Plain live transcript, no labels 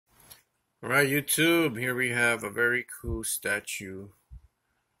Alright, YouTube, here we have a very cool statue.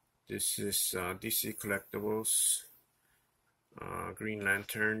 This is DC Collectibles, Green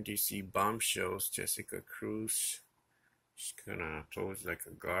Lantern, DC Bombshells, Jessica Cruz. She's gonna pose like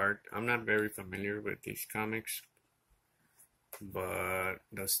a guard. I'm not very familiar with these comics, but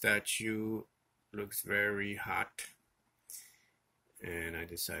the statue looks very hot, and I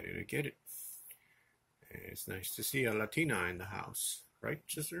decided to get it. And it's nice to see a Latina in the house, right,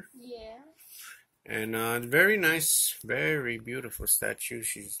 sister? Yeah. And very nice, very beautiful statue.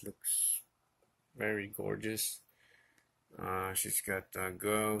 She looks very gorgeous. She's got the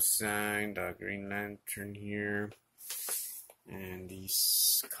Go sign, the Green Lantern here, and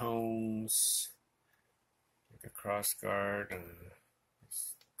these cones, like a cross guard, and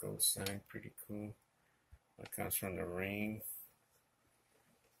this Go sign, pretty cool. That comes from the ring,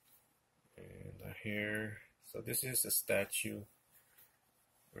 and the hair. So this is a statue.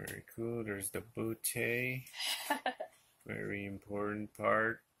 Very cool. There's the bootay. Very important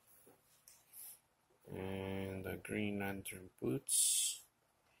part. And the Green Lantern boots.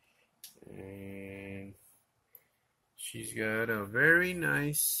 And she's got a very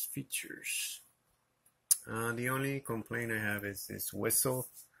nice features. The only complaint I have is this whistle.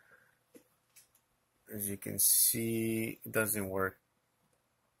 As you can see, it doesn't work.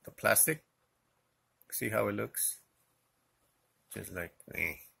 The plastic. See how it looks? Just like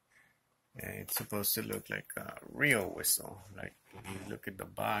it's supposed to look like a real whistle. Like if you look at the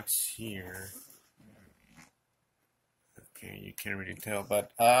box here, okay, you can't really tell,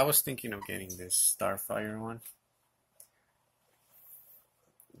 but I was thinking of getting this Starfire one.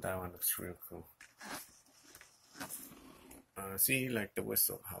 That one looks real cool. See, like the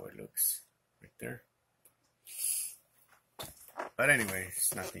whistle, how it looks right there. But anyway,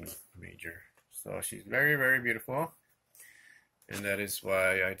 it's nothing major. So she's very, very beautiful. And that is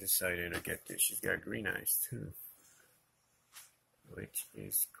why I decided to get this. She's got green eyes too, which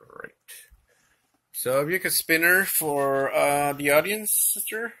is great. So if you could spin her for the audience,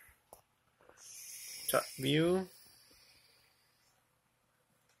 sister. Top view.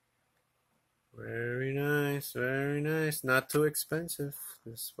 Very nice, very nice. Not too expensive.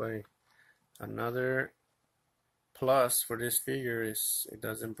 This way, another plus for this figure is it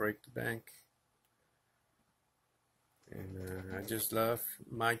doesn't break the bank. And I just love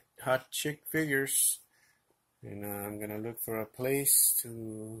my hot chick figures. And I'm gonna look for a place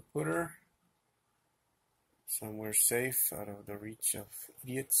to put her. Somewhere safe, out of the reach of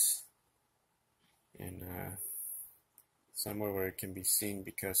idiots. And somewhere where it can be seen,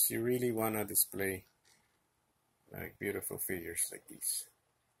 because you really wanna display like beautiful figures like these.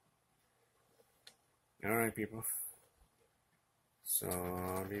 Alright, people. So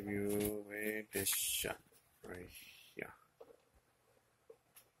I'll leave you with this shot right here.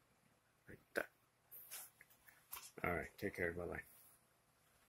 Like that. Alright, take care, bye bye.